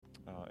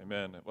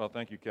Amen. Well,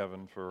 thank you,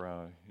 Kevin,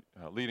 for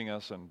leading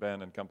us, and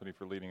Ben and company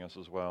for leading us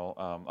as well.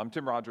 I'm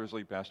Tim Rogers,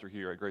 lead pastor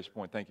here at Grace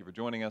Point. Thank you for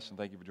joining us, and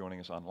thank you for joining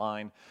us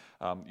online.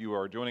 You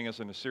are joining us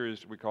in a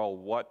series we call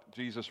What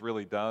Jesus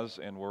Really Does,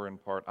 and we're in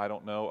part I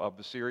Don't Know of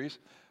the series.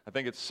 I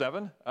think it's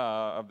 7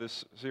 of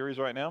this series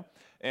right now.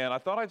 And I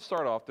thought I'd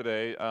start off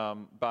today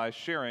by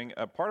sharing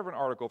a part of an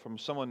article from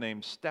someone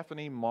named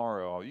Stephanie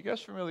Morrow. Are you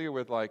guys familiar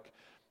with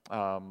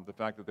the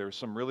fact that there's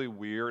some really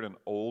weird and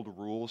old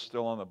rules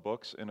still on the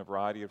books in a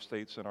variety of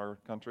states in our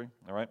country?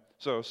 All right.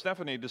 So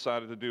Stephanie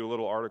decided to do a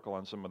little article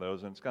on some of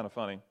those, and it's kind of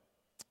funny.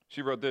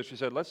 She wrote this. She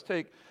said, let's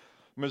take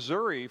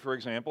Missouri, for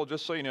example,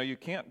 just so you know, you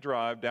can't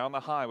drive down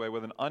the highway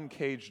with an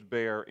uncaged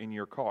bear in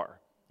your car.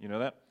 You know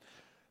that?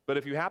 But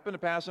if you happen to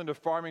pass into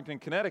Farmington,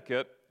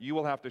 Connecticut, you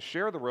will have to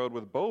share the road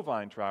with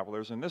bovine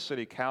travelers. In this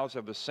city, cows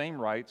have the same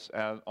rights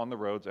on the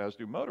roads as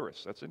do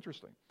motorists. That's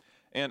interesting.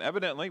 And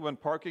evidently, when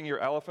parking your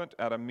elephant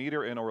at a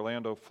meter in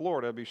Orlando,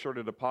 Florida, be sure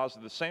to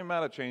deposit the same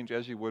amount of change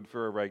as you would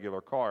for a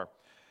regular car.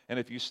 And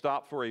if you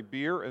stop for a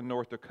beer in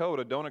North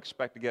Dakota, don't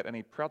expect to get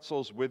any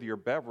pretzels with your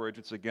beverage.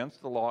 It's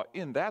against the law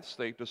in that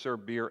state to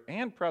serve beer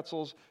and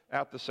pretzels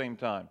at the same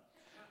time.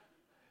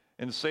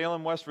 In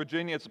Salem, West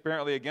Virginia, it's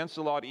apparently against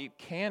the law to eat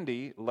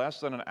candy less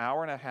than an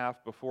hour and a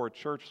half before a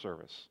church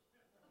service.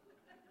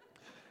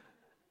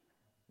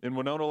 In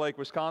Winona Lake,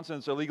 Wisconsin,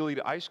 it's illegal to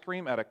eat ice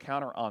cream at a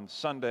counter on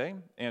Sunday,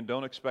 and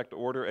don't expect to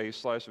order a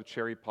slice of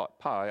cherry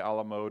pie a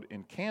la mode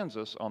in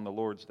Kansas on the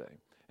Lord's Day.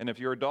 And if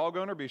you're a dog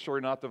owner, be sure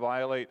not to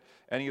violate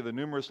any of the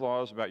numerous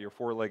laws about your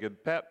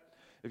four-legged pet.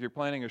 If you're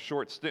planning a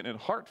short stint in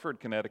Hartford,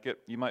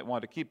 Connecticut, you might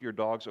want to keep your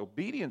dog's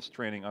obedience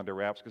training under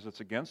wraps because it's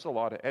against the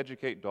law to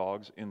educate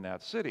dogs in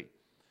that city.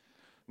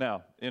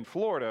 Now, in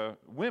Florida,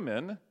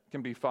 women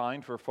can be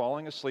fined for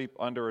falling asleep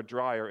under a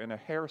dryer in a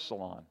hair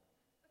salon.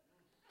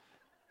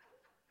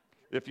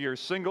 If you're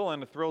single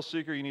and a thrill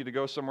seeker, you need to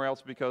go somewhere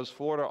else because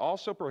Florida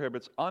also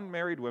prohibits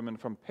unmarried women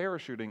from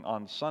parachuting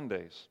on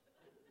Sundays.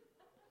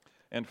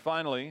 And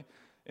finally,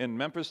 in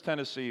Memphis,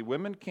 Tennessee,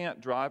 women can't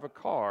drive a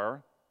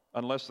car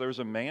unless there's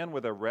a man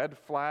with a red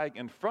flag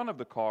in front of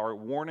the car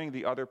warning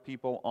the other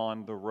people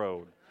on the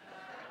road.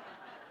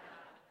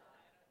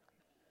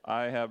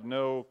 I have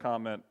no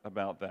comment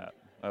about that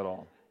at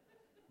all.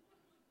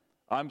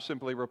 I'm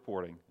simply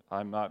reporting.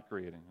 I'm not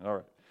creating. All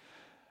right.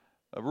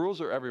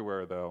 Rules are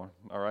everywhere, though,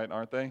 all right,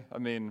 aren't they? I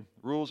mean,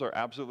 rules are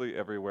absolutely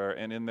everywhere,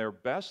 and in their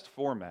best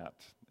format,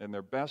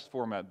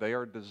 they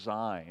are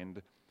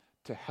designed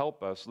to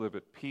help us live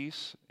at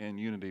peace and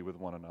unity with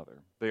one another.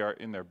 They are,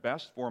 in their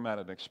best format,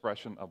 an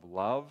expression of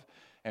love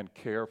and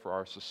care for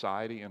our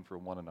society and for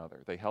one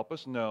another. They help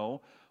us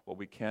know what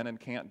we can and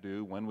can't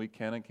do, when we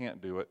can and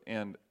can't do it,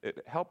 and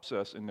it helps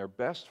us, in their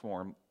best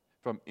form,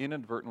 from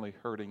inadvertently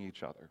hurting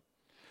each other.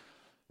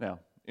 Now,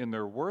 in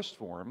their worst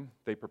form,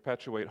 they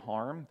perpetuate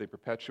harm, they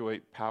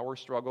perpetuate power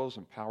struggles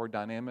and power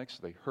dynamics,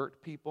 they hurt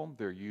people,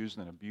 they're used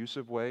in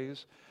abusive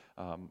ways,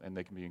 and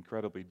they can be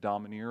incredibly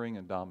domineering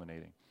and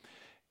dominating.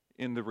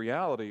 In the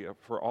reality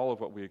for all of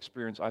what we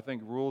experience, I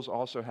think rules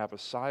also have a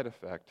side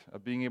effect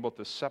of being able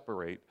to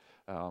separate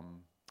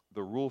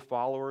the rule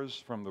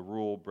followers from the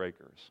rule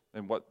breakers.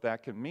 And what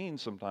that can mean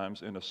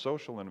sometimes in a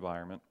social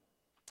environment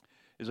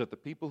is that the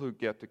people who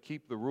get to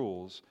keep the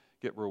rules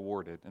get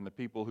rewarded, and the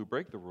people who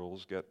break the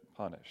rules get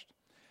punished.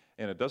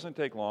 And it doesn't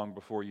take long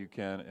before you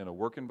can, in a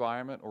work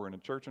environment or in a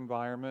church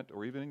environment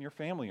or even in your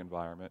family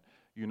environment,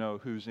 you know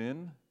who's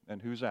in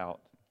and who's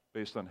out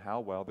based on how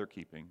well they're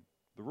keeping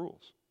the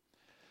rules.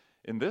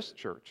 In this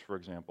church, for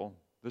example,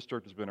 this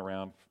church has been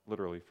around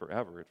literally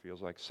forever. It feels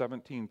like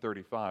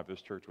 1735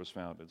 this church was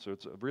founded, so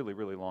it's a really,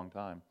 really long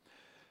time.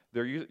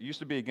 There used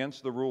to be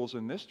against the rules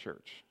in this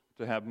church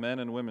to have men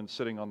and women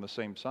sitting on the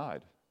same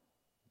side.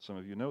 Some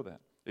of you know that.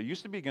 It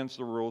used to be against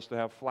the rules to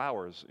have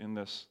flowers in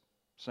this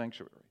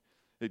sanctuary.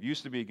 It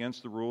used to be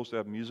against the rules to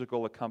have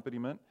musical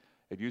accompaniment.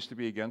 It used to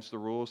be against the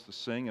rules to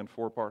sing in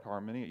 4-part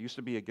harmony. It used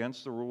to be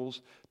against the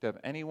rules to have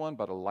anyone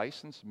but a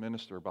licensed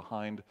minister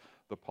behind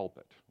the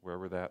pulpit,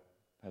 wherever that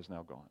has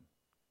now gone.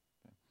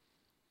 Okay.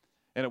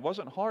 And it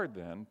wasn't hard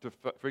then to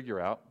figure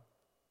out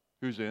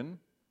who's in,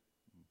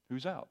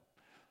 who's out.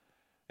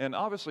 And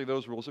obviously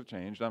those rules have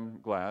changed. I'm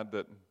glad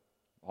that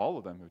all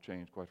of them have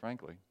changed, quite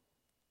frankly.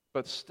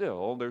 But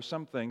still, there's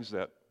some things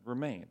that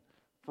remain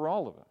for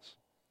all of us,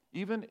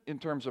 even in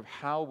terms of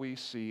how we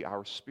see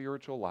our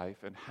spiritual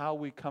life and how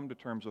we come to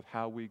terms with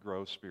how we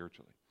grow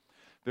spiritually.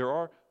 There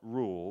are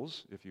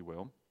rules, if you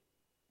will,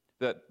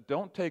 that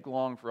don't take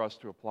long for us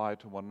to apply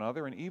to one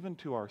another and even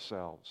to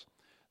ourselves.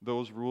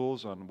 Those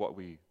rules on what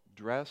we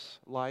dress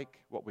like,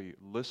 what we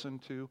listen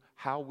to,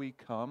 how we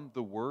come,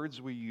 the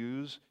words we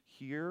use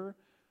here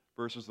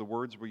versus the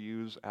words we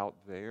use out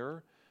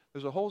there.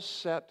 There's a whole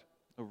set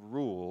of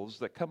rules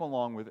that come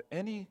along with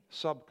any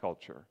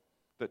subculture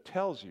that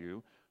tells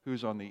you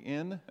who's on the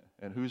in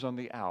and who's on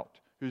the out,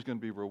 who's going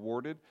to be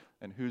rewarded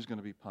and who's going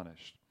to be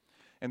punished.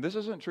 And this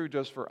isn't true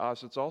just for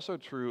us, it's also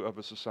true of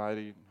a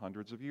society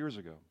hundreds of years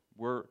ago.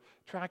 We're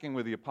tracking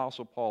with the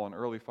Apostle Paul, an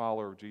early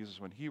follower of Jesus,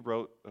 when he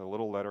wrote a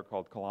little letter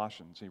called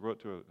Colossians. He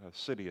wrote to a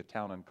city, a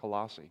town in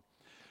Colossae.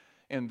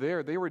 And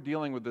there, they were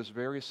dealing with this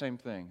very same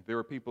thing. There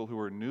were people who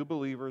were new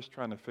believers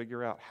trying to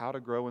figure out how to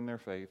grow in their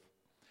faith.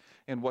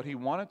 And what he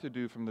wanted to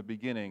do from the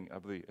beginning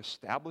of the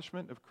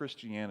establishment of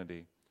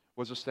Christianity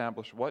was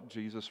establish what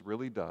Jesus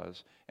really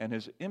does and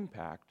his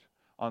impact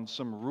on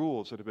some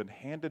rules that have been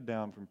handed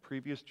down from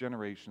previous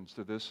generations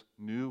to this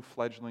new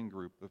fledgling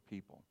group of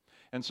people.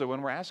 And so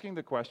when we're asking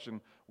the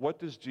question, what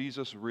does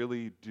Jesus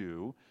really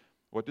do?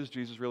 What does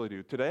Jesus really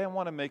do? Today I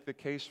want to make the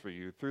case for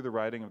you through the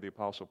writing of the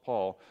Apostle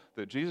Paul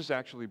that Jesus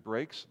actually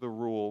breaks the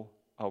rule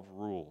of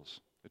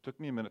rules. It took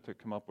me a minute to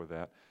come up with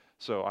that,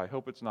 so I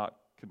hope it's not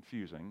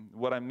confusing.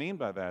 What I mean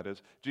by that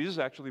is Jesus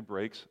actually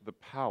breaks the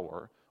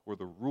power or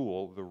the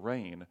rule, the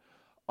reign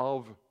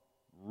of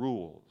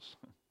rules.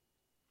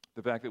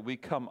 The fact that we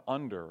come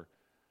under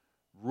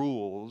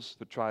rules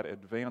to try to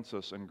advance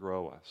us and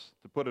grow us.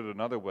 To put it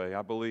another way,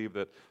 I believe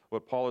that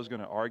what Paul is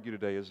going to argue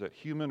today is that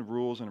human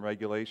rules and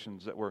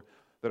regulations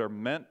that are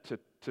meant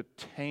to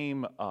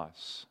tame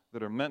us,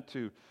 that are meant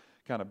to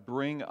kind of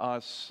bring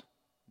us,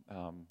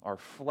 our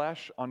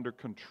flesh under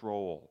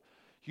control.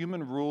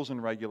 Human rules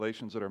and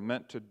regulations that are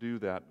meant to do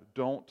that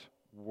don't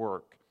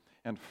work.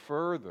 And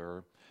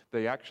further,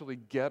 they actually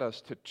get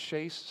us to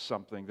chase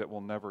something that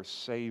will never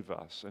save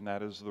us, and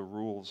that is the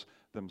rules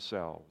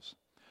themselves.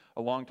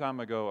 A long time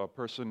ago, a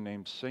person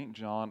named St.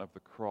 John of the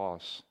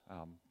Cross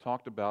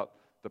talked about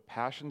the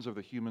passions of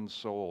the human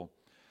soul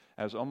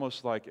as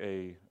almost like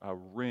a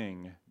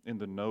ring in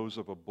the nose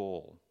of a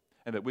bull,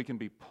 and that we can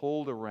be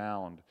pulled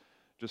around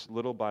just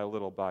little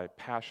by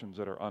passions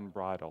that are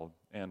unbridled.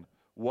 And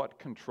what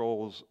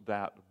controls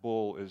that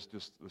bull is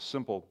just the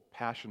simple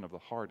passion of the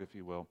heart, if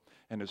you will.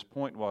 And his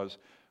point was,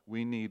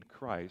 we need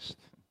Christ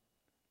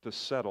to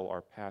settle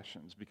our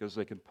passions because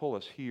they can pull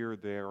us here,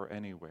 there, or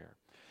anywhere.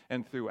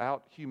 And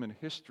throughout human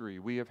history,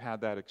 we have had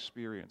that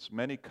experience.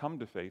 Many come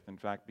to faith, in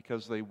fact,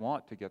 because they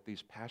want to get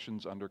these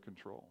passions under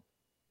control.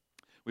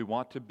 We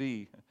want to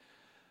be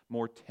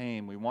more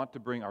tame. We want to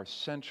bring our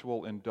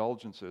sensual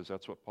indulgences,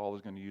 that's what Paul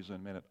is going to use in a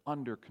minute,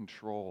 under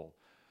control.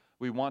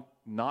 We want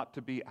not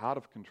to be out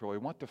of control. We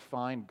want to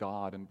find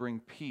God and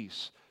bring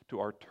peace to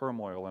our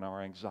turmoil and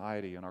our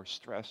anxiety and our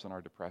stress and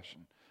our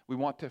depression. We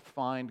want to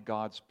find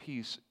God's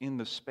peace in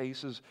the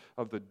spaces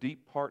of the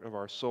deep part of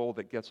our soul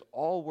that gets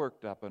all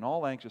worked up and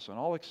all anxious and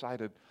all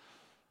excited.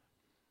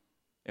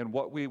 And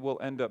what we will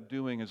end up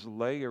doing is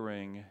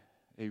layering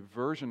a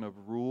version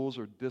of rules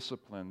or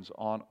disciplines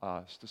on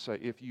us to say,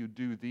 if you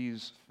do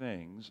these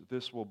things,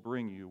 this will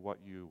bring you what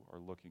you are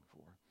looking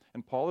for.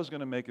 And Paul is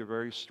going to make a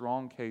very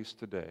strong case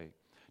today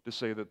to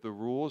say that the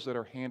rules that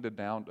are handed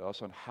down to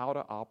us on how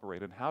to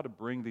operate and how to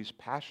bring these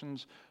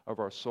passions of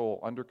our soul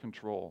under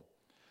control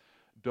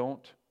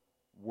don't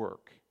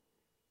work.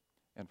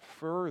 And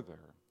further,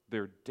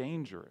 they're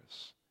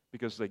dangerous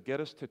because they get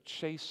us to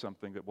chase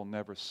something that will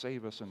never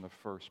save us in the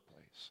first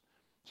place.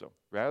 So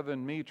rather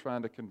than me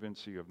trying to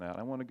convince you of that,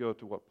 I want to go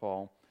to what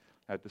Paul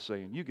had to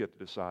say, and you get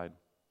to decide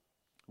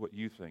what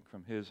you think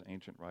from his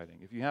ancient writing.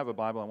 If you have a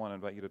Bible, I want to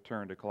invite you to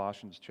turn to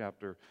Colossians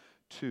chapter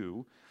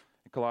 2.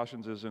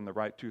 Colossians is in the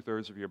right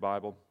two-thirds of your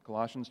Bible.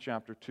 Colossians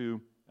chapter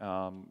 2,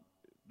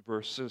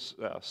 verses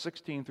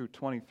 16 through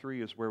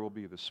 23 is where we'll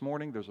be this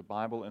morning. There's a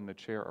Bible in the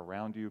chair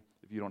around you.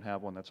 If you don't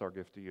have one, that's our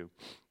gift to you.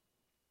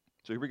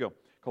 So here we go.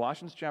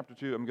 Colossians chapter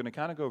 2, I'm going to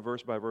kind of go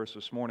verse by verse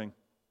this morning.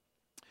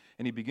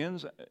 And he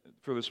begins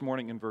for this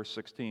morning in verse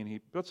 16. He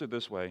puts it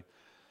this way.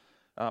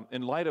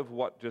 In light of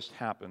what just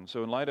happened,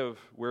 so in light of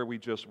where we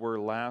just were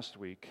last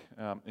week,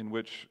 in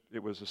which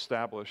it was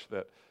established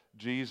that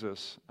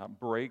Jesus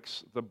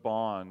breaks the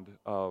bond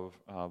of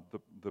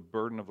the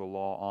burden of the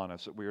law on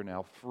us, that we are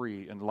now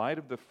free. In light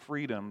of the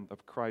freedom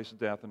of Christ's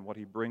death and what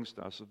he brings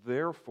to us,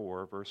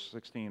 therefore, verse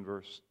 16,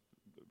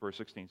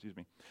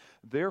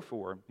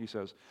 therefore, he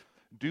says,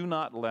 do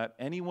not let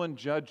anyone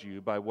judge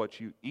you by what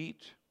you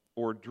eat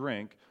or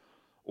drink,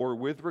 or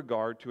with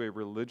regard to a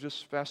religious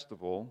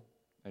festival,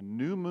 a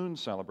new moon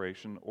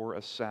celebration, or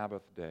a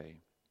Sabbath day.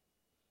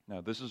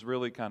 Now, this is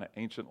really kind of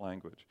ancient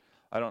language.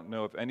 I don't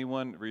know if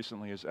anyone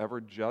recently has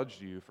ever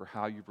judged you for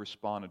how you've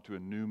responded to a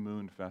new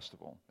moon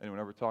festival. Anyone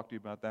ever talked to you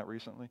about that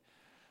recently?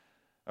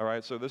 All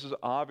right, so this is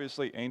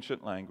obviously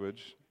ancient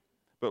language,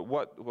 but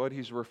what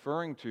he's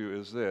referring to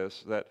is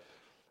this, that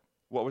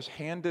what was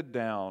handed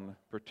down,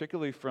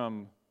 particularly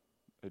from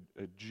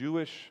a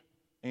Jewish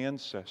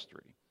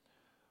ancestry,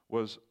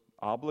 was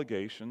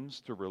obligations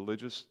to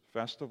religious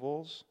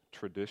festivals,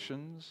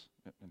 traditions,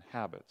 and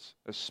habits,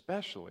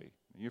 especially,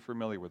 you're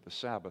familiar with the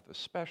Sabbath,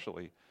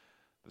 especially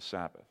the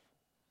Sabbath.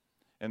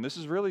 And this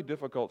is really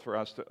difficult for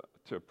us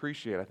to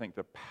appreciate, I think,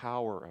 the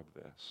power of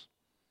this.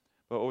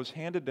 But what was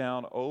handed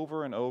down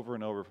over and over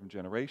and over from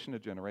generation to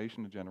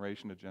generation to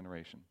generation to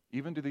generation,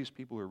 even to these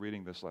people who are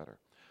reading this letter,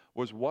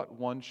 was what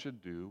one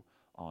should do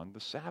on the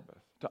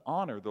Sabbath, to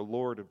honor the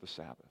Lord of the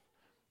Sabbath,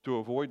 to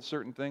avoid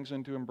certain things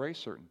and to embrace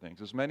certain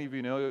things. As many of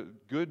you know,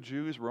 good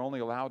Jews were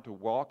only allowed to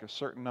walk a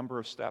certain number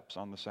of steps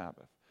on the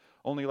Sabbath,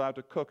 only allowed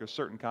to cook a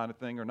certain kind of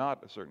thing or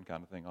not a certain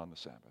kind of thing on the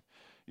Sabbath.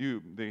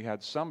 They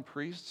had some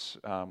priests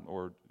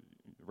or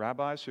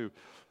rabbis who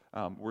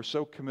were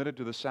so committed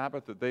to the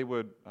Sabbath that they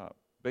would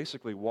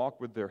basically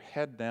walk with their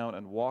head down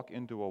and walk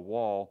into a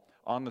wall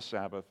on the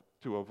Sabbath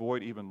to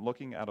avoid even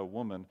looking at a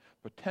woman,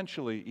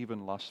 potentially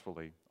even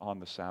lustfully, on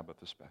the Sabbath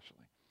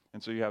especially.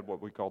 And so you had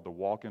what we called the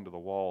walk into the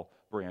wall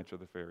branch of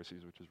the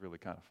Pharisees, which is really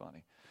kind of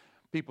funny.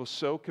 People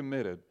so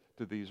committed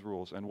to these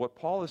rules. And what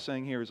Paul is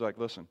saying here is like,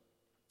 listen,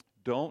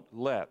 don't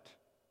let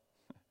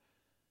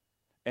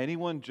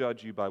anyone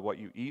judge you by what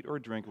you eat or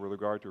drink with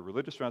regard to a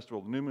religious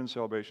festival, new moon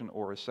celebration,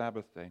 or a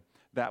Sabbath day.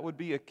 That would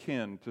be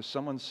akin to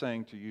someone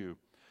saying to you,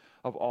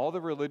 of all the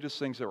religious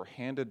things that were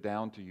handed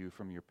down to you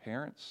from your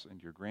parents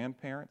and your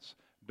grandparents,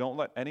 don't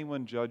let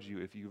anyone judge you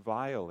if you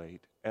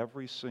violate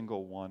every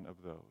single one of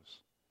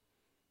those.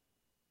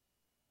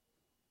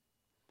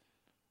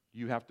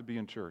 You have to be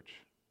in church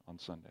on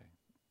Sunday.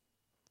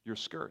 Your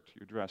skirt,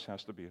 your dress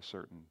has to be a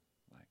certain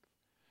length.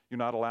 You're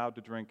not allowed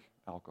to drink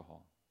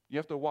alcohol. You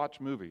have to watch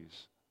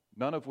movies,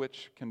 none of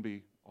which can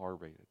be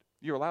R-rated.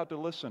 You're allowed to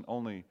listen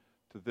only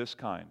to this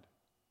kind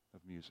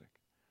of music.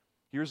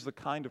 Here's the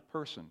kind of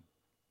person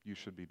you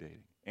should be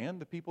dating and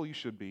the people you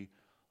should be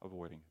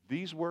avoiding.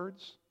 These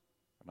words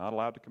are not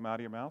allowed to come out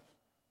of your mouth.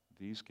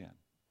 These can.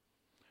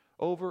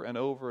 Over and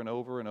over and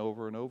over and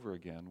over and over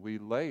again, we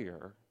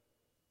layer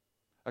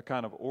a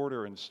kind of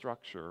order and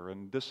structure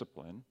and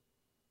discipline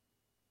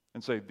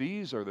and say,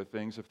 these are the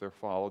things, if they're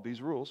followed,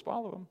 these rules,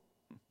 follow them.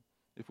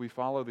 If we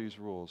follow these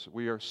rules,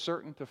 we are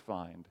certain to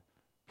find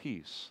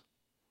peace,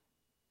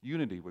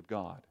 unity with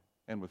God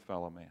and with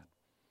fellow man.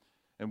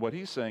 And what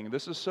he's saying,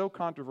 this is so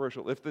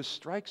controversial. If this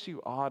strikes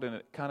you odd and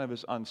it kind of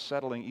is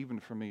unsettling even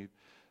for me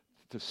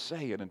to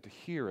say it and to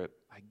hear it,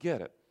 I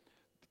get it.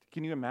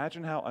 Can you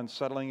imagine how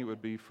unsettling it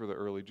would be for the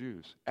early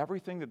Jews?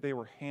 Everything that they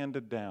were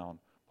handed down,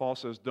 Paul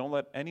says, don't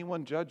let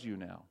anyone judge you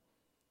now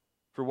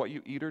for what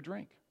you eat or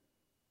drink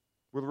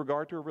with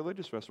regard to a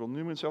religious festival,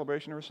 new moon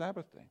celebration, or a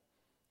Sabbath day.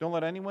 Don't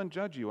let anyone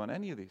judge you on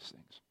any of these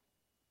things.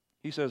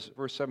 He says,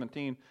 verse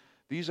 17,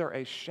 these are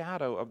a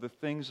shadow of the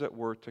things that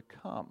were to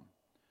come.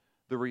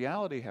 The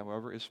reality,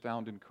 however, is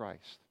found in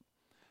Christ.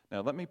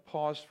 Now, let me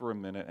pause for a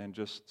minute and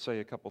just say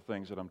a couple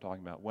things that I'm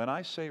talking about. When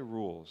I say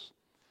rules,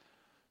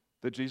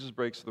 that Jesus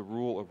breaks the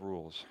rule of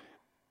rules,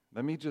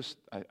 I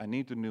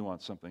need to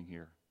nuance something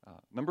here.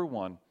 Number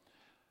one,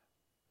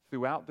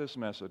 throughout this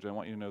message, I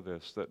want you to know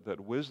this, that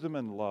wisdom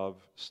and love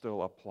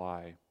still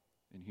apply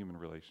in human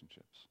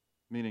relationships.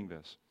 Meaning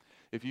this,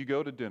 if you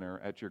go to dinner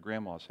at your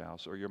grandma's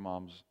house or your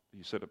mom's,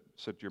 you sit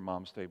at your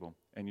mom's table,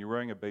 and you're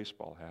wearing a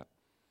baseball hat,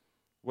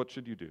 what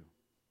should you do?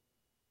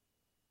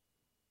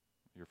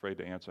 You're afraid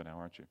to answer now,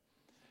 aren't you?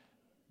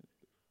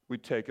 We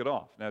take it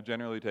off. Now,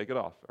 generally take it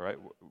off, all right?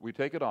 We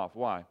take it off.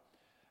 Why?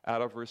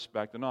 Out of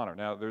respect and honor.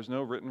 Now, there's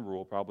no written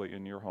rule probably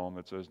in your home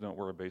that says don't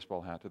wear a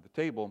baseball hat to the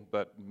table,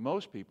 but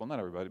most people, not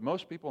everybody,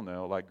 most people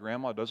know, like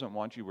grandma doesn't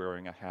want you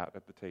wearing a hat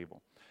at the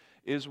table.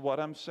 Is what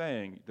I'm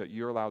saying that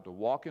you're allowed to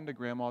walk into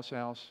grandma's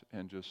house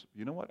and just,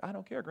 you know what, I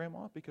don't care,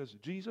 grandma, because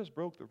Jesus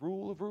broke the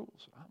rule of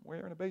rules. I'm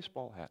wearing a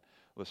baseball hat.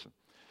 Listen,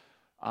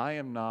 I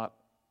am not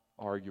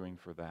arguing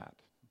for that.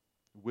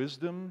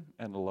 Wisdom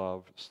and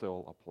love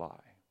still apply,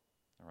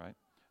 all right?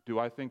 Do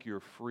I think you're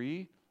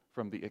free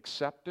from the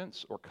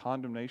acceptance or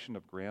condemnation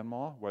of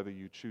grandma, whether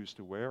you choose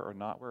to wear or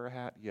not wear a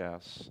hat?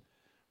 Yes.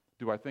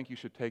 Do I think you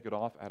should take it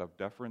off out of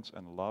deference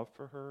and love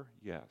for her?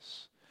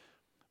 Yes.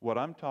 What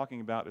I'm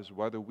talking about is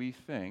whether we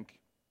think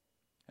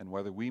and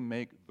whether we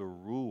make the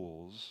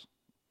rules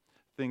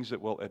things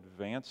that will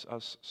advance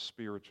us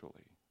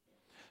spiritually.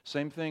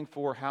 Same thing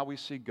for how we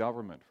see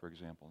government, for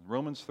example. In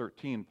Romans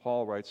 13,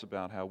 Paul writes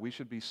about how we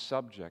should be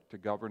subject to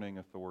governing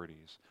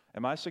authorities.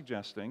 Am I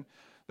suggesting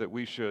that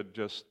we should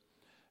just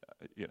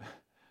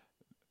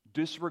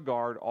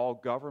disregard all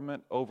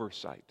government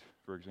oversight,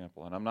 for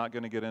example? And I'm not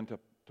going to get into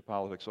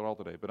politics at all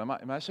today, but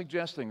am I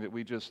suggesting that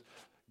we just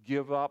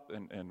give up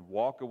and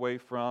walk away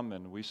from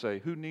and we say,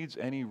 who needs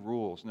any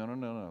rules?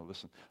 No.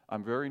 Listen,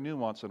 I'm very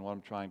nuanced in what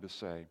I'm trying to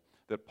say.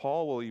 That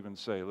Paul will even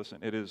say, listen,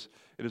 it is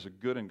a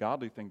good and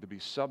godly thing to be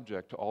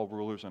subject to all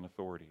rulers and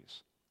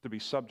authorities, to be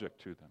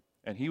subject to them.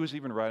 And he was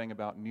even writing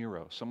about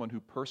Nero, someone who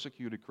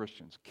persecuted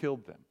Christians,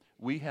 killed them.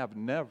 We have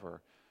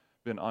never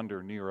been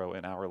under Nero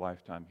in our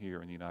lifetime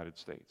here in the United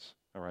States.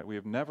 All right, we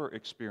have never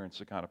experienced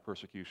the kind of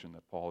persecution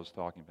that Paul is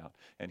talking about.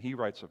 And he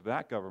writes of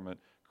that government,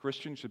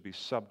 Christians should be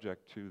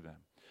subject to them.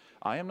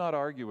 I am not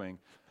arguing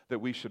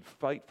that we should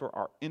fight for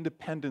our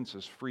independence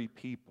as free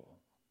people.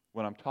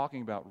 When I'm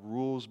talking about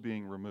rules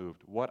being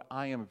removed, what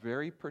I am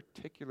very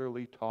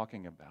particularly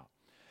talking about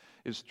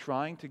is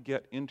trying to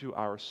get into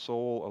our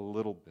soul a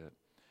little bit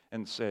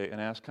and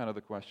ask kind of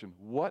the question,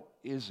 what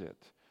is it?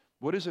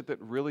 What is it that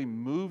really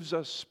moves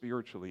us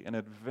spiritually and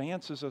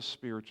advances us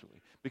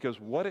spiritually? Because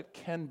what it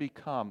can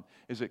become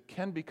is it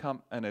can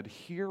become an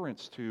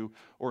adherence to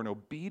or an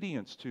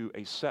obedience to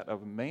a set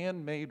of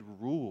man-made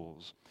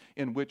rules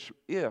in which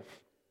if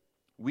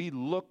We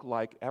look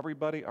like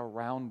everybody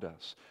around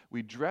us.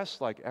 We dress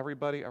like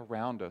everybody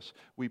around us.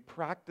 We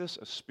practice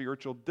a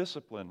spiritual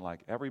discipline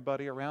like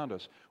everybody around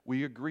us.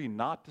 We agree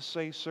not to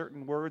say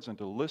certain words and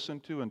to listen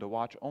to and to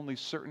watch only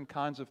certain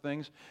kinds of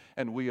things.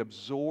 And we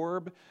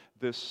absorb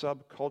this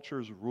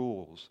subculture's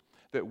rules,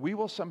 that we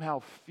will somehow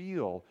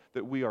feel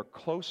that we are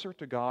closer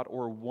to God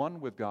or one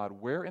with God,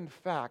 where in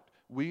fact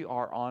we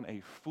are on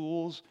a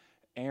fool's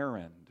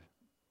errand.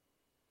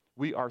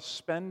 We are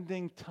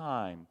spending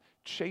time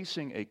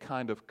chasing a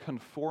kind of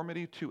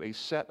conformity to a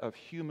set of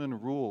human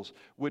rules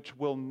which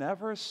will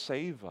never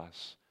save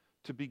us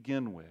to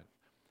begin with.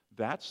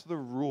 That's the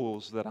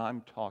rules that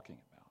I'm talking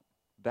about.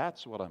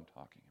 That's what I'm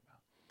talking about.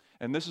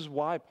 And this is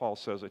why Paul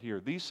says it here.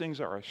 These things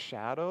are a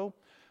shadow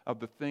of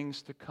the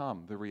things to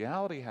come. The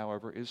reality,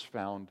 however, is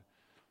found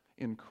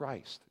in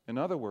Christ. In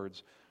other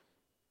words,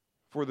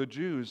 for the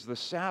Jews, the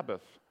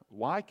Sabbath,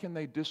 why can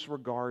they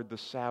disregard the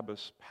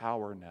Sabbath's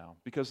power now?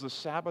 Because the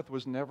Sabbath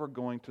was never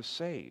going to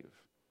save.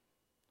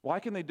 Why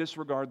can they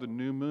disregard the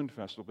New Moon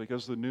Festival?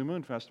 Because the New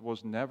Moon Festival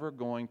was never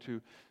going to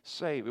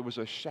save. It was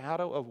a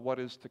shadow of what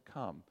is to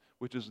come,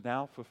 which is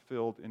now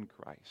fulfilled in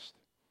Christ.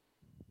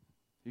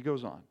 He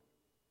goes on.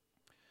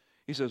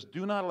 He says,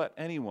 do not let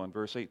anyone,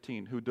 verse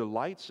 18, who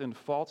delights in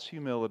false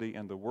humility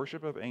and the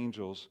worship of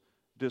angels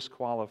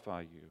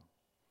disqualify you.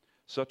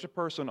 Such a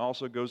person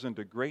also goes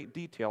into great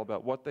detail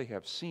about what they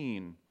have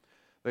seen.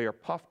 They are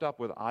puffed up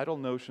with idle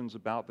notions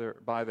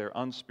by their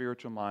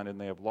unspiritual mind, and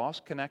they have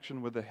lost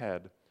connection with the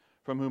head,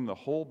 from whom the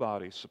whole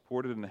body,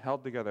 supported and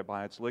held together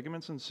by its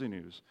ligaments and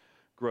sinews,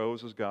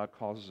 grows as God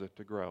causes it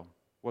to grow.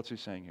 What's he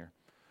saying here?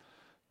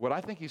 What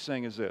I think he's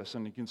saying is this,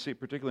 and you can see it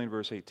particularly in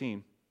verse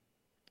 18.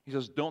 He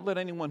says, don't let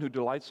anyone who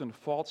delights in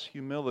false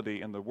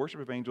humility and the worship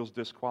of angels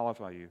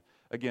disqualify you.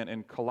 Again,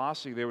 in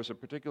Colossae, there was a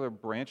particular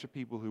branch of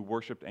people who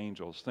worshiped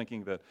angels,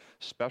 thinking that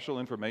special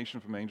information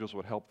from angels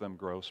would help them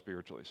grow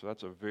spiritually. So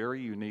that's a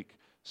very unique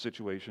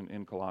situation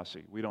in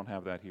Colossae. We don't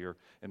have that here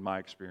in my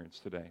experience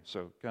today.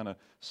 So kind of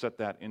set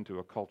that into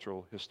a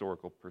cultural,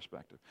 historical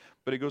perspective.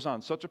 But he goes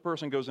on, such a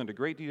person goes into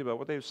great detail about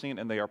what they've seen,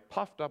 and they are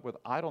puffed up with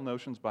idle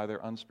notions by their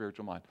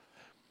unspiritual mind.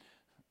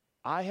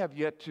 I have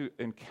yet to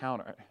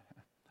encounter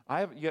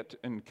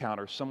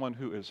someone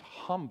who is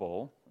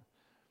humble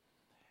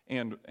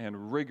and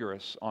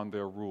rigorous on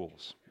their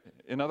rules.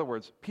 In other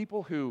words,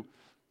 people who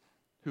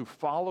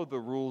follow the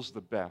rules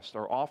the best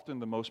are often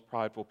the most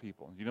prideful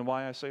people. You know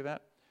why I say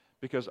that?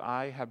 Because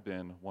I have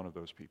been one of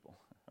those people.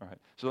 All right.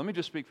 So let me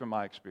just speak from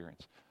my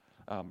experience.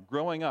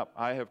 Growing up,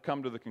 I have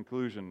come to the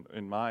conclusion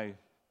in my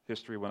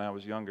history when I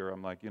was younger,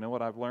 I'm like, you know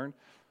what I've learned?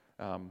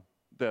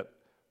 That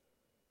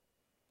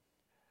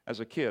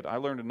as a kid, I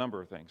learned a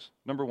number of things.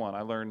 Number one,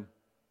 I learned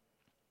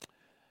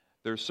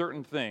there's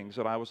certain things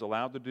that I was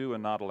allowed to do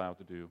and not allowed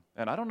to do.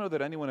 And I don't know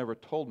that anyone ever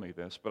told me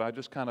this, but I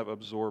just kind of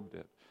absorbed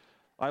it.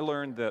 I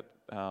learned that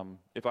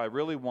if I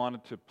really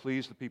wanted to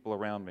please the people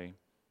around me,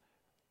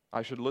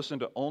 I should listen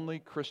to only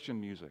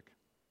Christian music.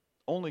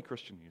 Only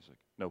Christian music.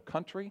 No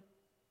country,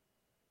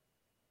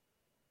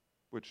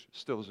 which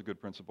still is a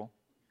good principle.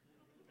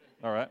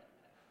 All right?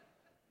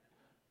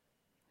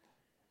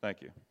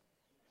 Thank you.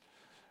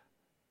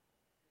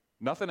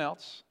 Nothing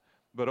else,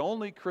 but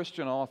only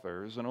Christian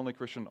authors and only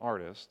Christian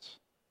artists,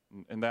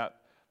 and that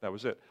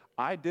was it.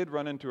 I did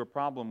run into a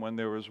problem when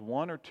there was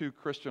one or two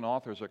Christian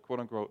authors that,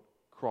 quote-unquote,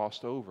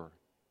 crossed over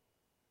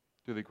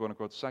to the,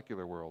 quote-unquote,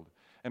 secular world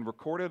and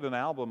recorded an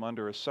album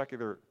under a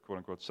secular,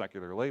 quote-unquote,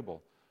 secular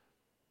label,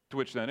 to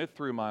which then it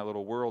threw my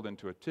little world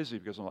into a tizzy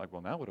because I'm like,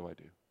 well, now what do I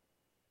do?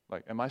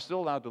 Like, am I still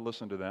allowed to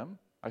listen to them?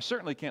 I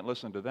certainly can't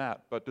listen to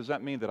that, but does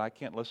that mean that I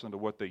can't listen to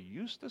what they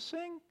used to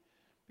sing?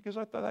 Because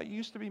I thought that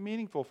used to be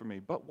meaningful for me.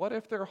 But what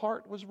if their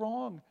heart was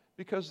wrong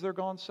because they're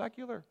gone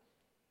secular?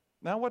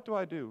 Now what do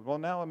I do? Well,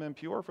 now I'm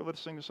impure for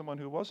listening to someone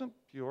who wasn't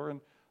pure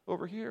and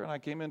over here, and I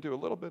came into a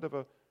little bit of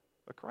a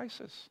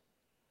crisis.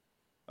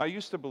 I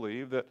used to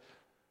believe that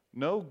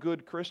no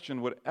good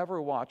Christian would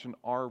ever watch an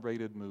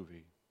R-rated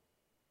movie.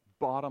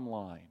 Bottom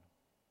line.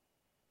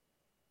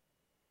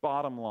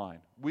 Bottom line.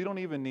 We don't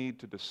even need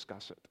to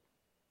discuss it.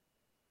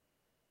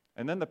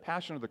 And then The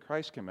Passion of the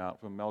Christ came out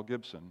from Mel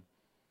Gibson,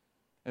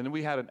 and then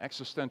we had an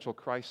existential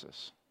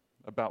crisis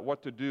about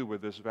what to do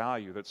with this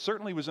value that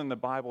certainly was in the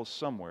Bible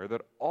somewhere,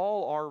 that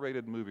all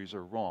R-rated movies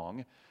are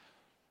wrong.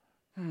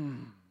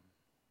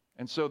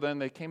 And so then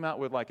they came out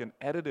with like an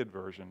edited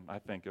version, I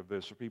think, of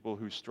this for people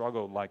who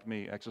struggled like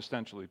me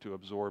existentially to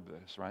absorb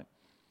this, right?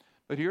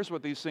 But here's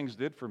what these things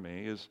did for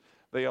me is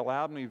they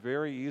allowed me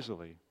very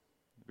easily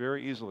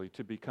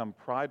to become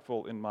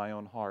prideful in my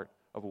own heart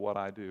of what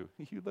I do.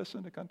 You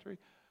listen to country?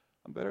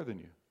 I'm better than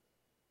you.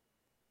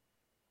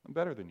 I'm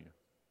better than you.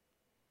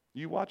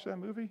 You watch that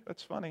movie?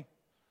 That's funny.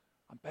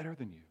 I'm better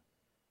than you.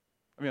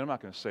 I mean, I'm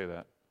not going to say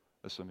that.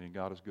 Listen, I mean,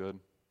 God is good.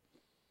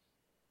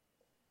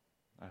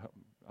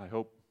 I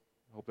hope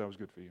that was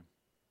good for you.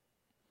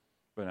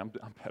 But I'm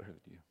better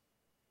than you.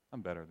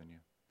 I'm better than you.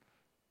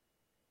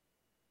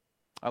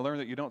 I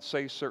learned that you don't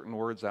say certain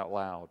words out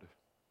loud,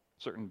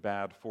 certain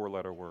bad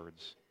four-letter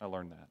words. I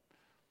learned that.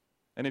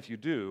 And if you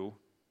do,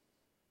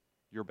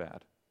 you're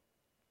bad.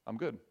 I'm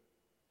good.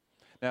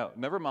 Now,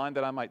 never mind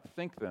that I might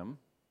think them,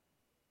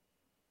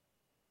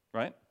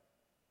 right?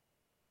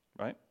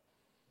 Right?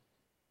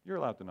 You're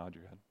allowed to nod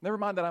your head. Never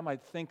mind that I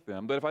might think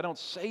them, but if I don't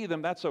say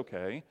them, that's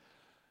okay.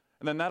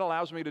 And then that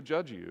allows me to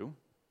judge you,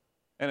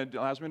 and it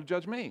allows me to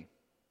judge me.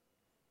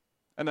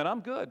 And then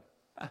I'm good.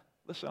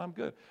 Listen, I'm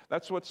good.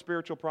 That's what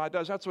spiritual pride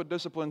does. That's what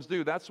disciplines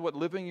do. That's what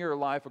living your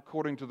life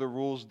according to the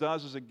rules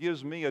does, is it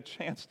gives me a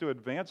chance to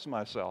advance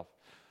myself.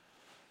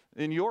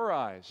 In your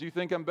eyes, you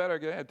think I'm better.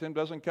 Yeah, Tim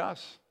doesn't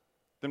cuss.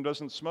 Tim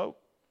doesn't smoke.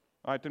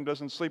 All right, Tim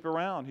doesn't sleep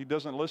around. He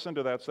doesn't listen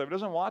to that stuff. He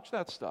doesn't watch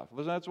that stuff.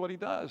 Listen, that's what he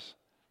does.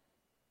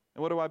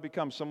 And what do I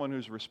become? Someone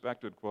who's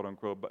respected, quote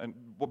unquote.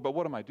 But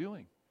what am I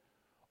doing?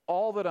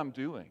 All that I'm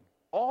doing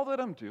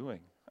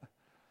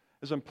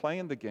is I'm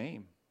playing the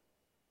game.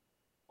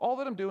 All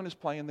that I'm doing is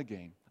playing the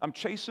game. I'm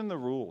chasing the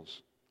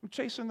rules.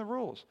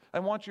 I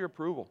want your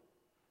approval.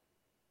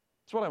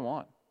 That's what I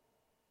want.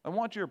 I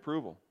want your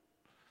approval.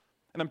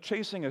 And I'm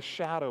chasing a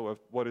shadow of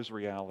what is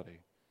reality.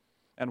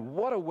 And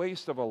what a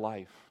waste of a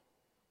life.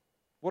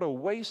 What a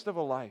waste of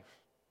a life.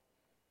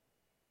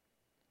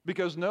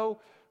 Because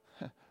no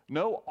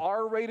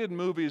R-rated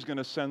movie is going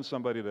to send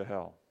somebody to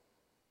hell.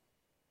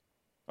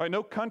 All right,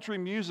 no country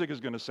music is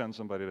going to send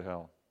somebody to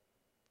hell.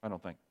 I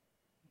don't think.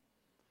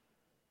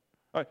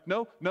 All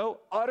right, no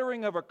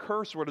uttering of a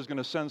curse word is going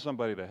to send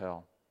somebody to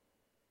hell.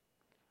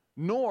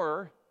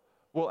 Nor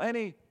will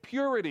any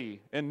purity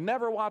in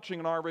never watching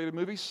an R-rated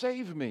movie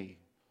save me.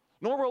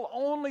 Nor will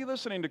only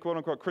listening to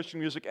quote-unquote Christian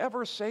music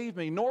ever save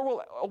me.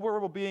 Nor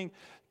will being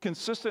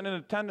consistent in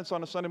attendance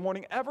on a Sunday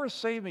morning ever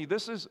save me.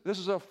 This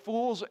is a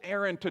fool's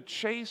errand to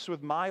chase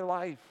with my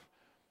life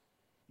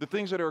the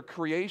things that are a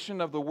creation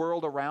of the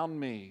world around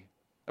me,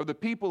 of the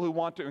people who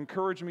want to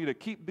encourage me to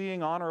keep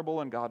being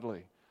honorable and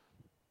godly.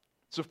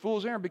 It's a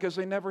fool's errand because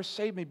they never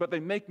save me, but they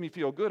make me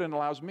feel good and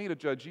allows me to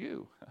judge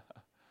you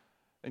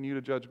and you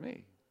to judge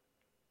me.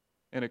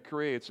 And it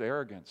creates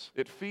arrogance.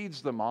 It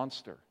feeds the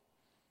monster.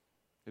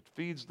 It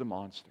feeds the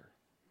monster.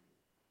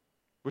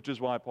 Which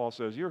is why Paul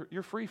says,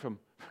 you're free from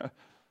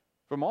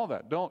all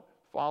that. Don't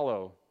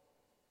follow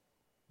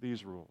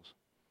these rules.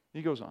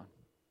 He goes on.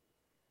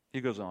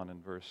 He goes on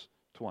in verse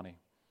 20.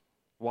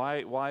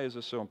 Why is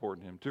this so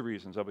important to him? Two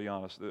reasons, I'll be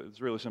honest.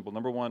 It's really simple.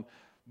 Number one,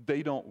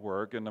 they don't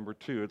work. And number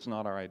two, it's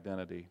not our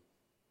identity.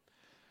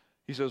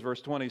 He says,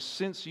 verse 20,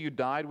 since you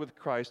died with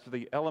Christ to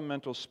the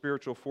elemental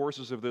spiritual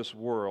forces of this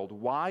world,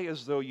 why,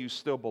 as though you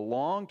still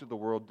belong to the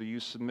world, do you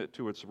submit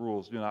to its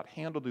rules? Do not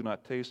handle, do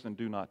not taste, and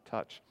do not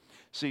touch.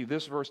 See,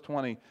 this verse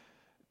 20,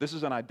 this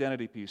is an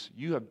identity piece.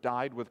 You have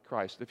died with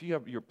Christ. If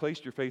you've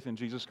placed your faith in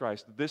Jesus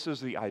Christ, this is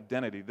the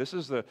identity. This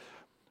is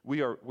we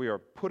are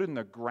put in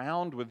the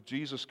ground with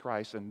Jesus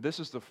Christ, and this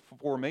is the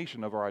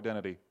formation of our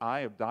identity. I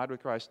have died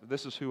with Christ.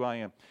 This is who I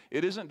am.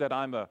 It isn't that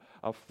I'm a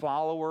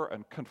follower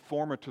and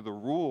conformer to the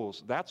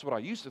rules. That's what I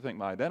used to think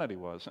my identity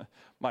was.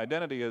 My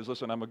identity is,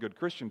 listen, I'm a good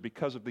Christian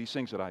because of these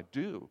things that I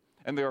do.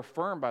 And they're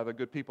affirmed by the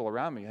good people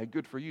around me. Hey,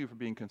 good for you for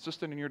being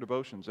consistent in your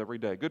devotions every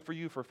day. Good for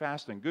you for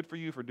fasting. Good for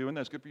you for doing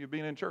this. Good for you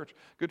being in church.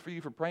 Good for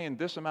you for praying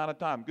this amount of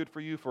time. Good for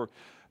you for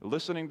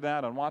listening to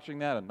that and watching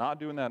that and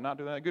not doing that, not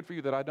doing that. Good for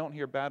you that I don't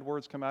hear bad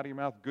words come out of your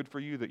mouth. Good for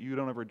you that you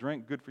don't ever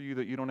drink. Good for you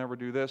that you don't ever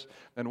do this.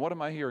 And what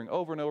am I hearing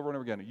over and over and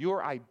over again?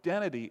 Your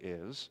identity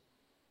is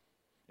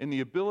in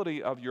the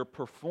ability of your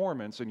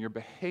performance and your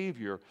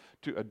behavior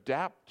to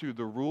adapt to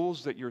the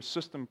rules that your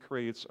system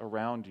creates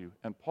around you.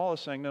 And Paul is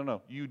saying,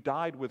 no, you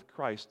died with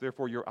Christ,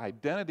 therefore your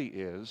identity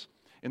is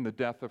in the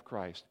death of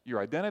Christ. Your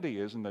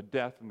identity is in the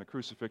death and the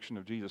crucifixion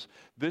of Jesus.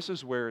 This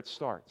is where it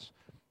starts.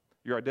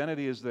 Your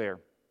identity is there,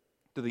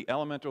 to the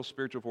elemental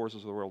spiritual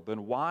forces of the world.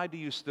 Then why do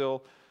you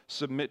still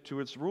submit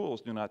to its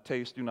rules? Do not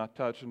taste, do not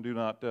touch, and do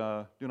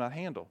not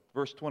handle.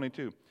 Verse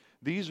 22.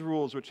 These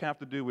rules, which have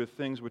to do with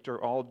things which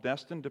are all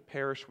destined to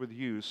perish with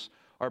use,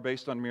 are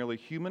based on merely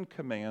human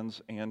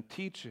commands and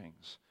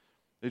teachings.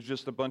 It's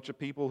just a bunch of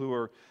people who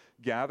are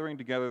gathering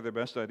together their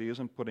best ideas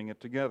and putting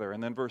it together.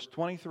 And then verse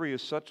 23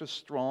 is such a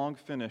strong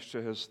finish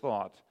to his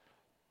thought.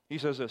 He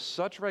says that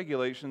such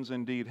regulations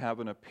indeed have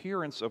an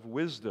appearance of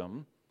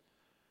wisdom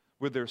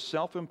with their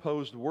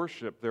self-imposed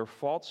worship, their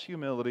false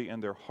humility,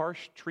 and their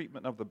harsh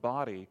treatment of the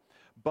body,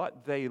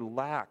 but they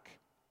lack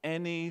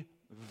any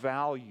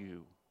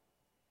value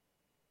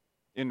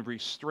in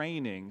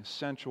restraining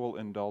sensual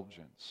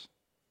indulgence.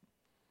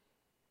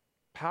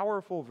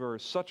 Powerful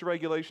verse. Such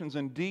regulations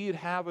indeed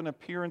have an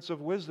appearance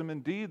of wisdom.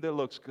 Indeed, that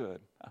looks good.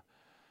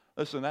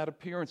 Listen, that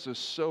appearance is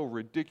so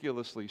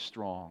ridiculously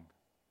strong,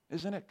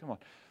 isn't it? Come on.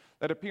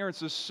 That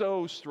appearance is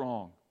so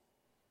strong.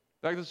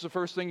 In fact, this is the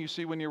first thing you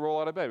see when you roll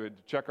out of bed. We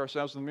check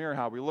ourselves in the mirror.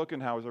 How are we looking?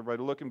 How is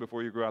everybody looking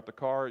before you go out the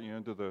car,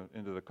 into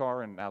the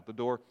car and out the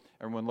door?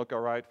 Everyone look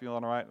all right,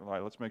 feeling all right? All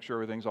right, let's make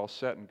sure everything's all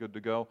set and good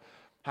to go.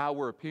 How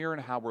we're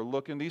appearing, how we're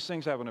looking. These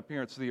things have an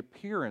appearance. The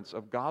appearance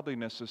of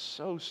godliness is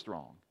so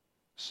strong,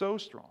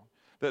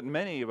 that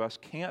many of us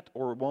can't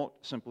or won't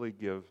simply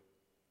give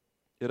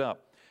it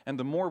up. And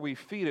the more we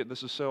feed it,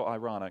 this is so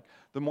ironic,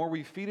 the more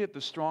we feed it,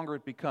 the stronger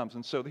it becomes.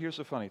 And so here's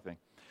the funny thing.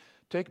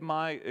 Take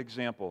my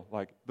example.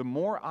 Like, the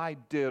more I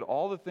did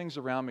all the things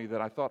around me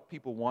that I thought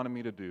people wanted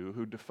me to do,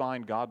 who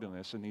defined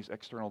godliness in these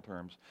external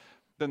terms,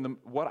 then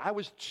what I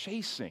was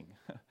chasing,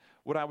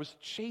 what I was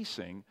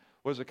chasing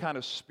was a kind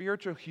of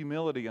spiritual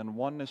humility and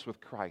oneness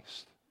with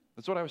Christ.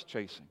 That's what I was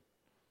chasing.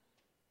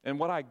 And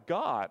what I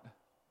got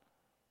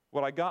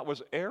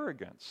was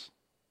arrogance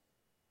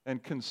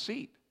and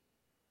conceit.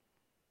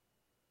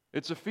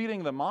 It's a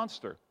feeding the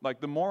monster.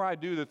 Like, the more I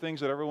do the things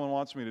that everyone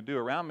wants me to do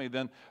around me,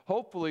 then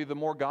hopefully the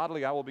more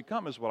godly I will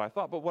become is what I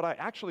thought. But what I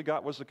actually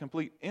got was the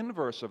complete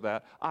inverse of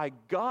that. I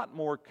got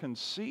more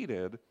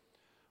conceited.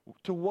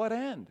 To what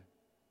end?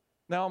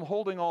 Now I'm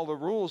holding all the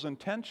rules in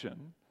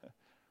tension.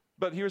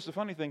 But here's the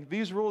funny thing.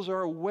 These rules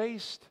are a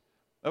waste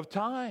of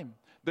time.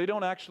 They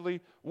don't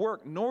actually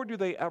work, nor do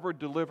they ever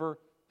deliver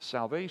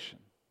salvation.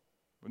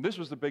 And this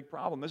was the big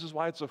problem. This is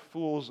why it's a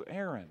fool's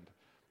errand,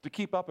 to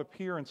keep up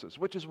appearances,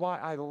 which is why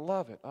I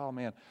love it. Oh,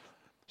 man.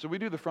 So we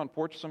do the front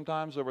porch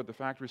sometimes over at the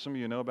factory. Some of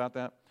you know about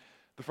that.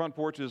 The front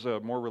porch is a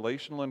more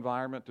relational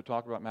environment to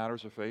talk about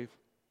matters of faith.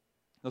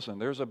 Listen,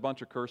 there's a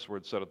bunch of curse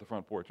words said at the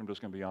front porch. I'm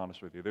just going to be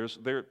honest with you.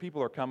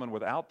 People are coming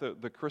without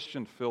the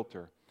Christian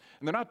filter.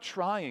 And they're not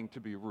trying to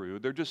be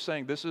rude. They're just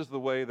saying, this is the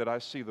way that I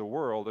see the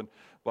world, and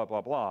blah, blah,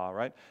 blah,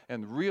 right?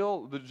 And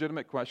real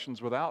legitimate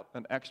questions without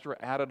an extra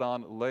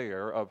added-on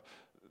layer of,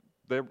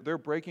 they're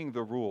breaking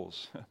the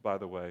rules, by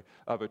the way,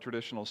 of a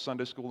traditional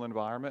Sunday school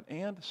environment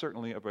and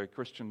certainly of a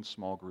Christian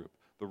small group.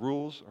 The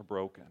rules are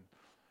broken.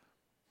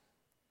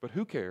 But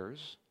who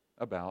cares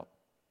about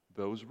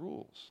those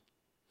rules?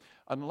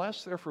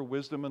 Unless they're for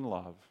wisdom and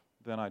love,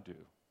 then I do,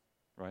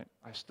 right?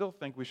 I still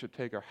think we should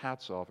take our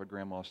hats off at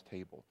Grandma's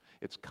table.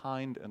 It's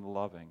kind and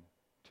loving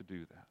to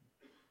do that.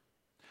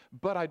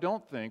 But I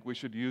don't think we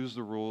should use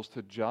the rules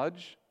to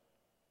judge,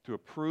 to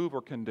approve,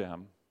 or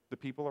condemn the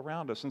people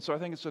around us. And so I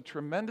think it's a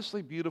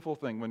tremendously beautiful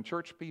thing when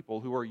church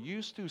people who are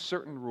used to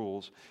certain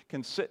rules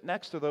can sit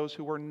next to those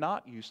who are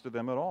not used to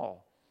them at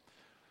all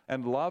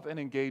and love and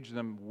engage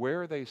them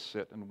where they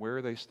sit and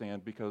where they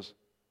stand, because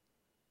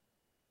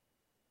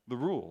the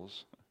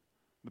rules,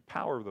 the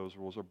power of those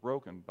rules, are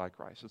broken by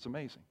Christ. It's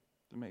amazing.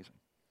 It's amazing.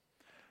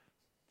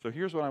 So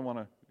here's what I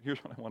want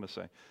to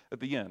say. At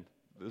the end,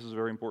 this is a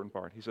very important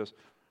part. He says,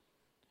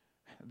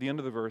 at the end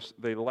of the verse,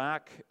 they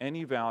lack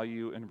any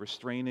value in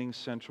restraining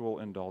sensual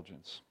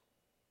indulgence.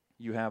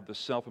 You have the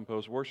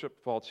self-imposed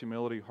worship, false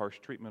humility, harsh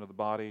treatment of the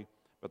body,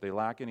 but they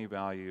lack any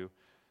value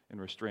in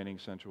restraining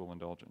sensual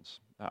indulgence.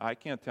 Now, I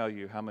can't tell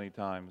you how many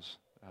times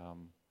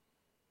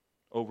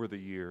over the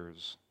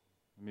years,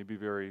 let me be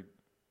very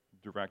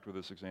direct with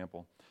this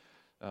example.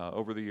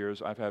 Over the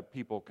years, I've had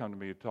people come to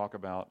me to talk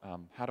about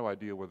how do I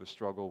deal with a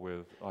struggle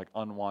with like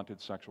unwanted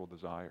sexual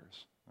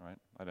desires, right?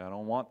 I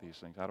don't want these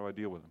things. How do I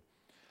deal with them?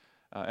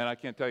 And I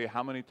can't tell you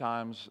how many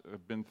times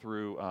I've been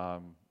through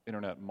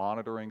internet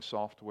monitoring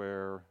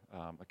software,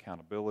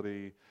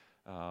 accountability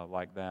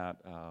like that,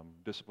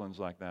 disciplines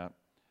like that.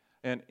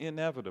 And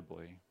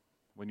inevitably,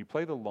 when you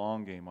play the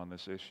long game on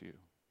this issue,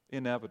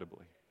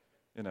 inevitably,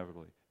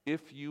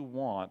 if you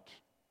want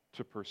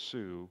to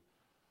pursue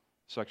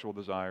sexual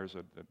desires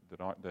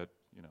that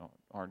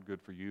aren't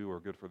good for you or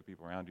good for the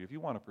people around you, if you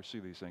want to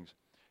pursue these things,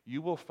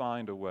 you will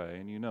find a way,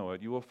 and you know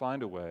it, you will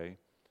find a way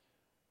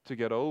to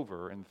get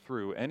over and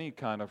through any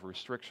kind of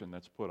restriction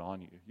that's put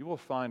on you. You will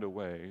find a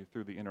way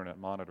through the internet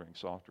monitoring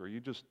software. You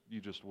just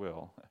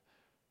will.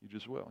 You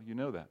just will. You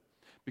know that.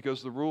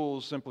 Because the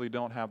rules simply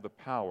don't have the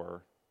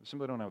power,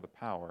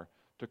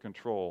 to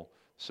control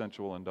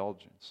sensual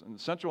indulgence. And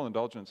sensual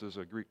indulgence is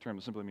a Greek term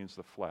that simply means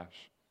the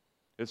flesh.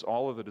 It's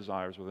all of the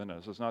desires within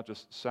us. It's not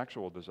just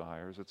sexual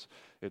desires.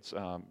 It's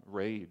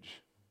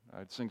rage.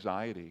 It's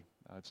anxiety.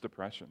 It's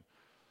depression.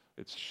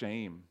 It's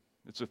shame.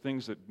 It's the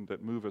things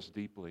that move us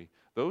deeply.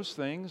 Those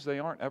things, they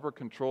aren't ever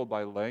controlled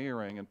by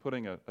layering and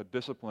putting a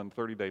disciplined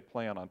 30-day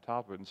plan on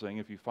top of it and saying,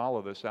 if you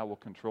follow this, that will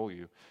control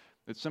you.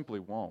 It simply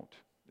won't.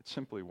 It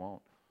simply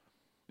won't.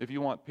 If you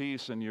want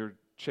peace and you're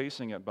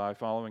chasing it by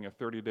following a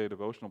 30-day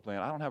devotional plan,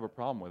 I don't have a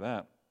problem with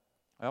that.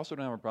 I also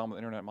don't have a problem with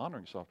internet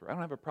monitoring software. I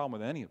don't have a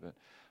problem with any of it.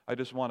 I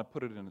just want to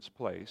put it in its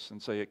place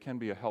and say it can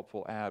be a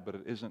helpful add, but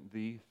it isn't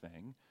the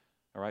thing.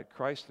 All right?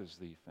 Christ is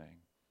the thing.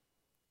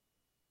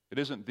 It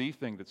isn't the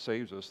thing that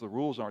saves us. The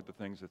rules aren't the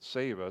things that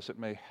save us. It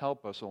may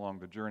help us along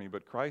the journey,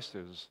 but Christ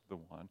is the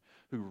one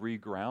who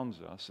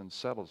regrounds us and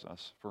settles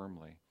us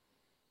firmly.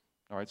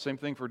 All right, same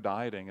thing for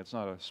dieting. It's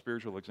not a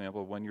spiritual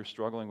example. When you're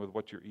struggling with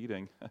what you're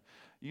eating,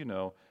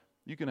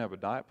 you can have a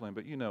diet plan,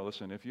 but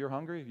listen, if you're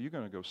hungry, you're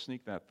going to go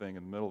sneak that thing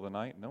in the middle of the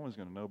night. No one's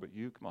going to know but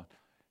you. Come on.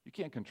 You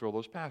can't control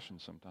those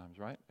passions sometimes,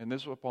 right? And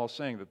this is what Paul's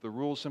saying, that the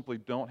rules simply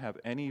don't have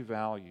any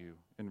value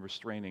in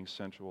restraining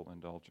sensual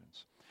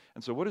indulgence.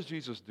 And so what does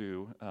Jesus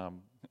do?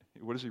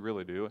 What does he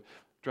really do? I'm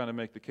trying to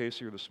make the case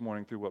here this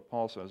morning through what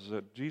Paul says, is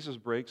that Jesus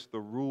breaks the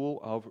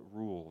rule of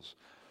rules,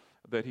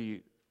 that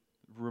he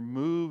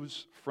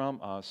removes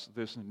from us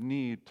this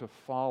need to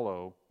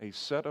follow a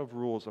set of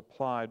rules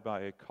applied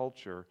by a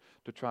culture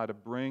to try to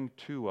bring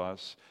to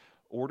us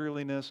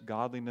orderliness,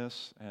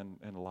 godliness,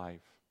 and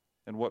life.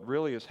 And what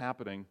really is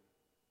happening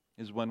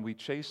is when we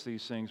chase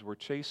these things, we're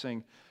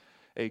chasing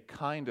a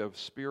kind of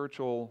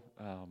spiritual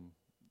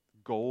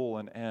goal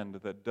and end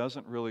that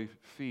doesn't really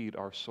feed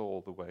our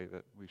soul the way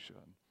that we should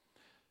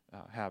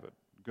have it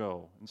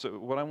go. And so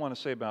what I want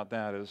to say about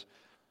that is,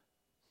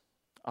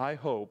 I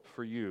hope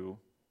for you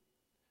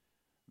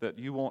that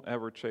you won't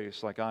ever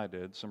chase, like I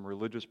did, some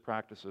religious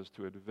practices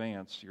to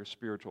advance your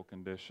spiritual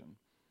condition.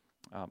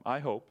 I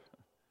hope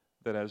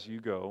that as you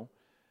go,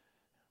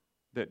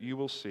 that you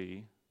will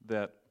see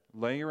that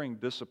layering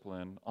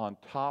discipline on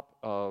top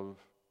of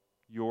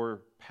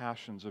your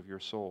passions of your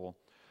soul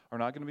are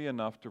not going to be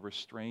enough to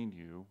restrain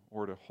you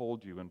or to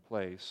hold you in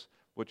place.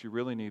 What you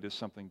really need is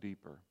something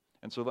deeper.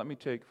 And so let me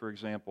take, for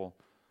example,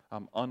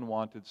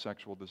 unwanted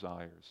sexual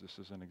desires. This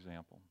is an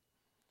example.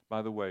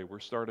 By the way, we're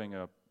starting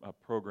a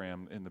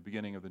program in the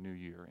beginning of the new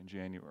year, in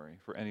January,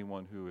 for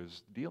anyone who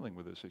is dealing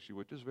with this issue,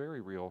 which is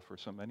very real for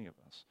so many of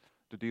us,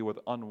 to deal with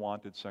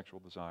unwanted sexual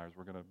desires.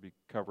 We're going to be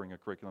covering a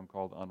curriculum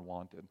called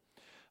Unwanted,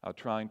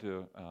 trying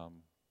to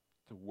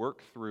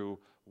work through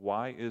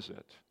why is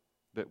it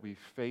that we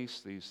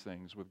face these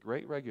things with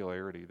great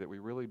regularity that we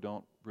really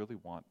don't really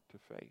want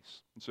to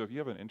face. And so if you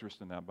have an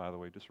interest in that, by the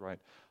way, just write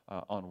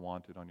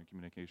unwanted on your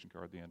communication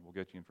card at the end. We'll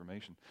get you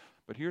information.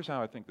 But here's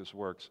how I think this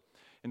works.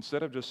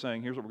 Instead of just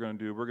saying, here's what we're going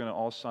to do, we're going to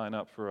all sign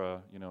up for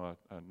a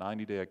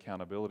 90-day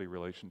accountability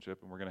relationship,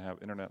 and we're going to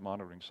have internet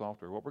monitoring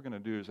software. What we're going to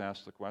do is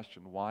ask the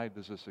question, why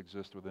does this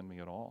exist within me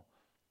at all?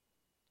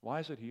 Why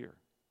is it here?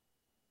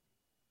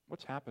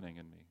 What's happening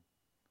in me?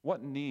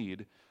 What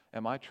need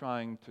am I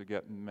trying to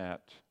get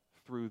met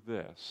through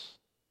this?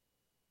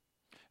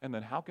 And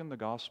then how can the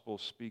gospel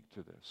speak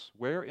to this?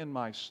 Where in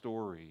my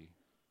story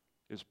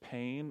is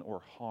pain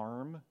or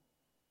harm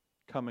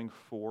coming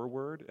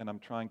forward, and I'm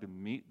trying to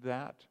meet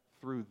that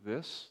through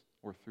this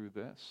or through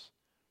this?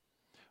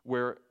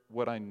 Where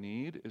what I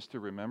need is to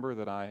remember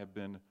that I have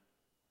been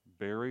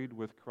buried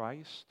with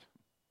Christ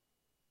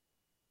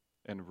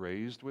and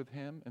raised with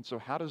Him. And so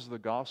how does the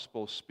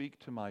gospel speak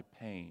to my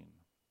pain?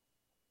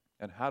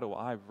 And how do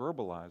I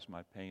verbalize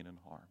my pain and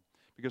harm?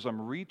 Because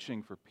I'm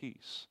reaching for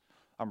peace.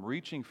 I'm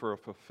reaching for a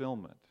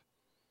fulfillment.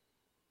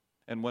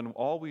 And when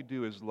all we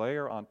do is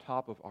layer on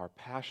top of our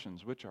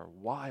passions, which are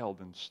wild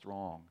and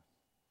strong,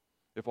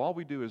 if all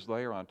we do is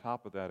layer on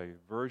top of that a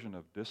version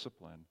of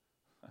discipline,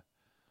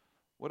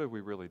 what have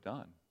we really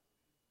done?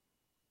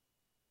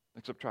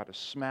 Except try to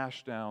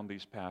smash down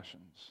these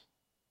passions.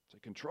 Say,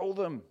 control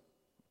them.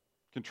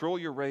 Control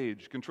your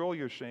rage. Control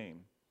your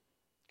shame.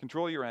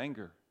 Control your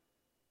anger.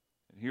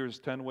 And here's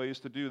 10 ways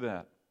to do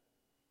that.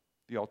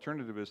 The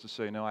alternative is to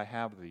say, no, I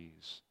have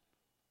these.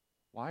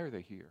 Why are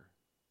they here?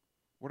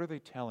 What are they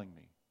telling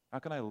me? How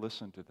can I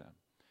listen to them?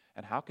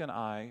 And how can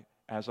I,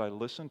 as I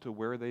listen to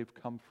where they've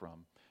come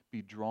from,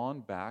 be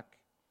drawn back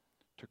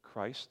to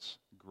Christ's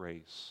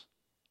grace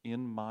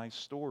in my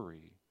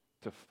story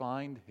to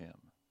find Him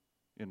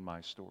in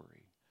my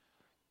story?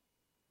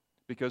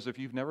 Because if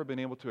you've never been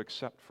able to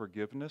accept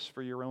forgiveness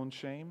for your own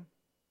shame,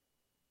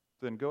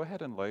 then go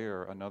ahead and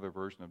layer another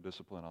version of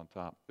discipline on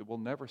top. It will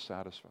never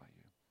satisfy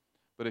you.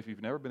 But if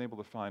you've never been able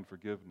to find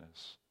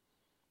forgiveness,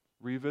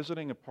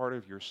 revisiting a part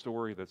of your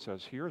story that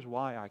says, here's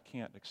why I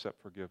can't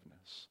accept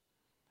forgiveness,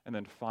 and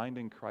then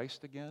finding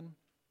Christ again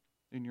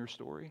in your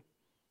story,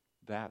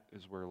 that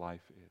is where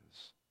life is.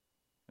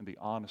 And the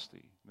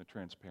honesty and the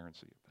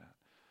transparency of that.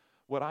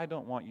 What I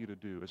don't want you to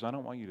do is I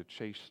don't want you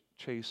to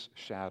chase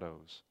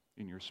shadows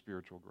in your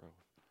spiritual growth.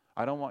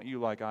 I don't want you,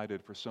 like I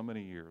did for so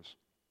many years,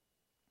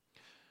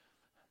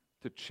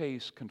 to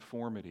chase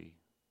conformity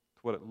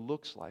to what it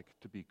looks like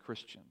to be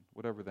Christian,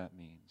 whatever that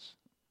means.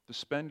 To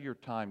spend your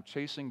time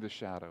chasing the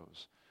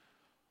shadows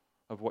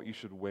of what you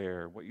should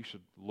wear, what you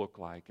should look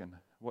like, and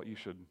what you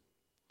should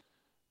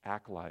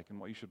act like, and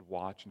what you should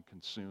watch and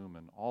consume,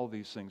 and all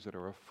these things that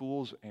are a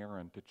fool's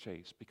errand to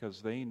chase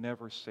because they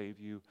never save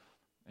you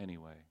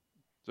anyway.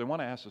 So I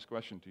want to ask this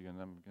question to you,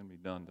 and I'm going to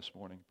be done this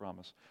morning,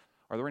 promise.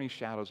 Are there any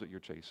shadows that you're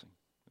chasing?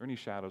 Are there any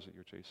shadows that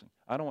you're chasing?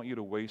 I don't want you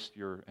to waste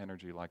your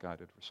energy like I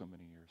did for so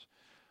many years.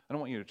 I don't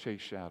want you to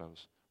chase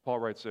shadows. Paul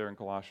writes there in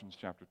Colossians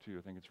chapter 2,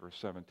 I think it's verse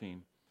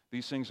 17,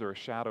 these things are a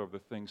shadow of the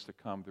things to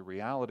come. The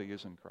reality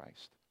is in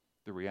Christ.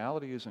 The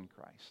reality is in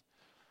Christ.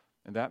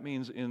 And that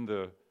means in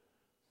the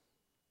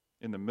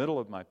middle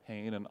of my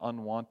pain and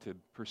unwanted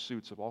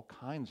pursuits of all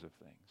kinds of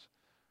things,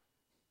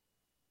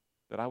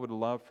 that I would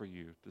love for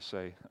you to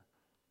say,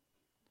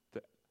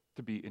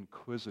 to be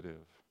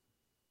inquisitive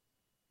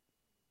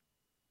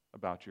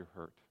about your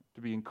hurt,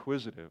 to be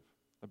inquisitive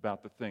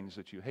about the things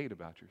that you hate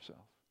about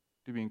yourself,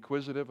 to be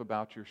inquisitive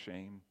about your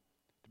shame,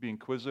 to be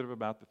inquisitive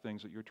about the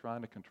things that you're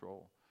trying to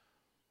control.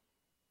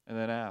 And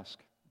then ask,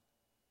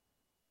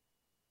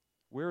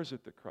 where is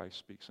it that Christ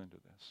speaks into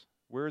this?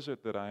 Where is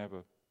it that I have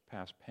a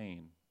past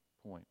pain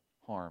point,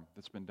 harm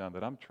that's been done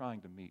that I'm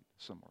trying to meet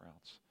somewhere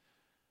else?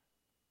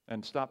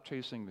 And stop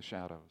chasing the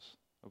shadows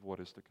of what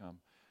is to come.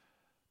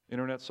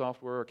 Internet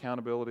software,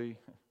 accountability,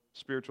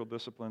 spiritual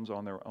disciplines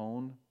on their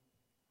own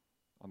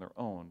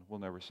will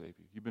never save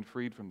you. You've been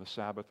freed from the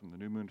Sabbath, from the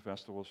new moon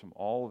festivals, from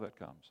all that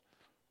comes.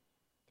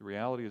 The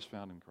reality is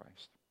found in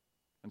Christ.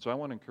 And so I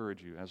want to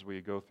encourage you as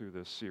we go through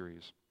this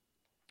series.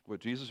 What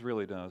Jesus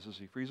really does is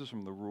he frees us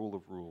from the rule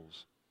of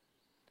rules.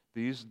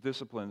 These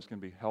disciplines can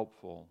be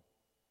helpful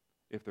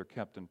if they're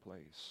kept in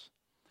place,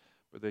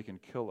 but they can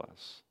kill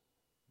us.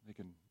 They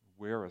can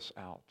wear us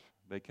out.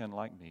 They can,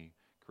 like me,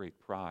 create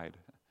pride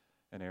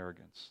and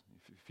arrogance.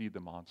 If you feed the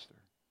monster.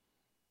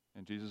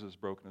 And Jesus has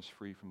broken us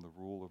free from the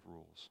rule of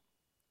rules.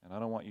 And I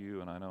don't want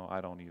you, and I know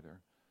I don't either,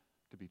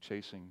 to be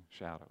chasing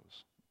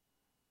shadows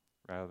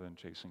rather than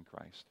chasing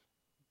Christ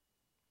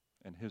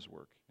and his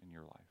work in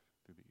your life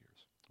through the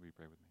years. Will you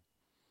pray with me?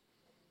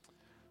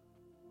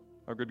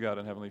 Our good God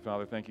and Heavenly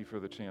Father, thank you for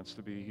the chance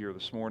to be here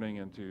this morning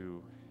and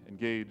to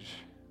engage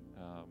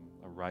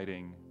a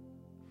writing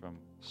from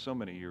so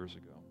many years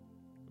ago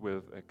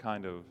with a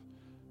kind of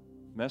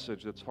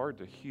message that's hard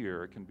to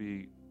hear. It can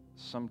be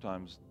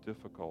sometimes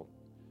difficult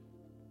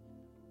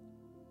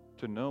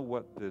to know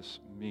what this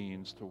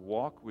means, to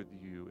walk with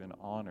you in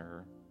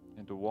honor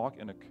and to walk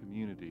in a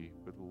community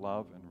with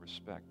love and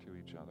respect to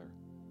each other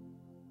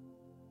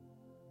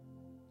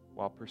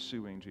while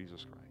pursuing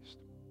Jesus Christ.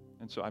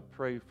 And so I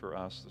pray for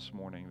us this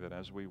morning that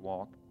as we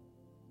walk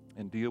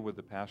and deal with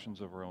the passions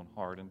of our own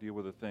heart and deal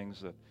with the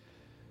things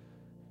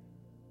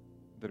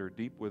that are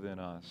deep within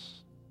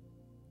us,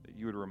 that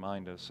you would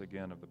remind us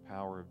again of the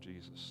power of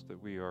Jesus,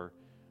 that we are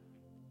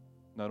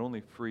not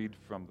only freed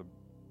from the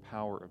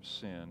power of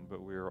sin,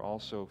 but we are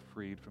also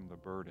freed from the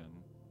burden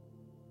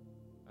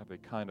of a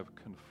kind of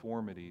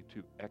conformity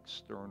to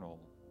external,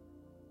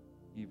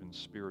 even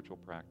spiritual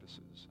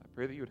practices. I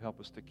pray that you would help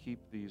us to keep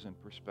these in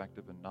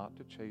perspective and not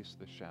to chase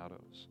the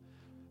shadows.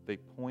 They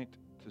point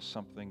to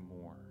something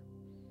more.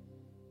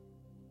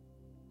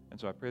 And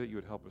so I pray that you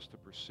would help us to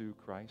pursue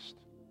Christ,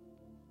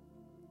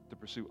 to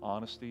pursue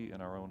honesty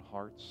in our own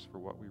hearts for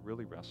what we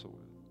really wrestle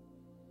with,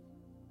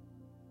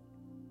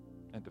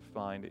 and to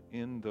find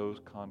in those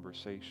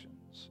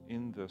conversations,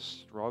 in the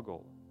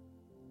struggle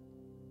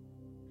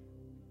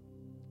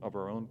of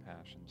our own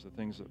passions, the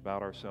things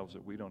about ourselves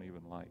that we don't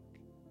even like,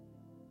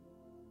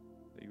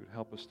 that you would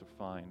help us to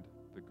find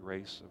the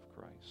grace of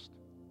Christ,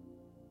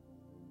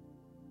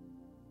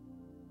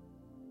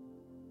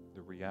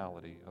 the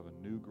reality of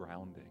a new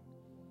grounding,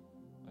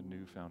 a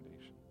new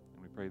foundation.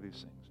 And we pray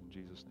these things in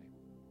Jesus' name.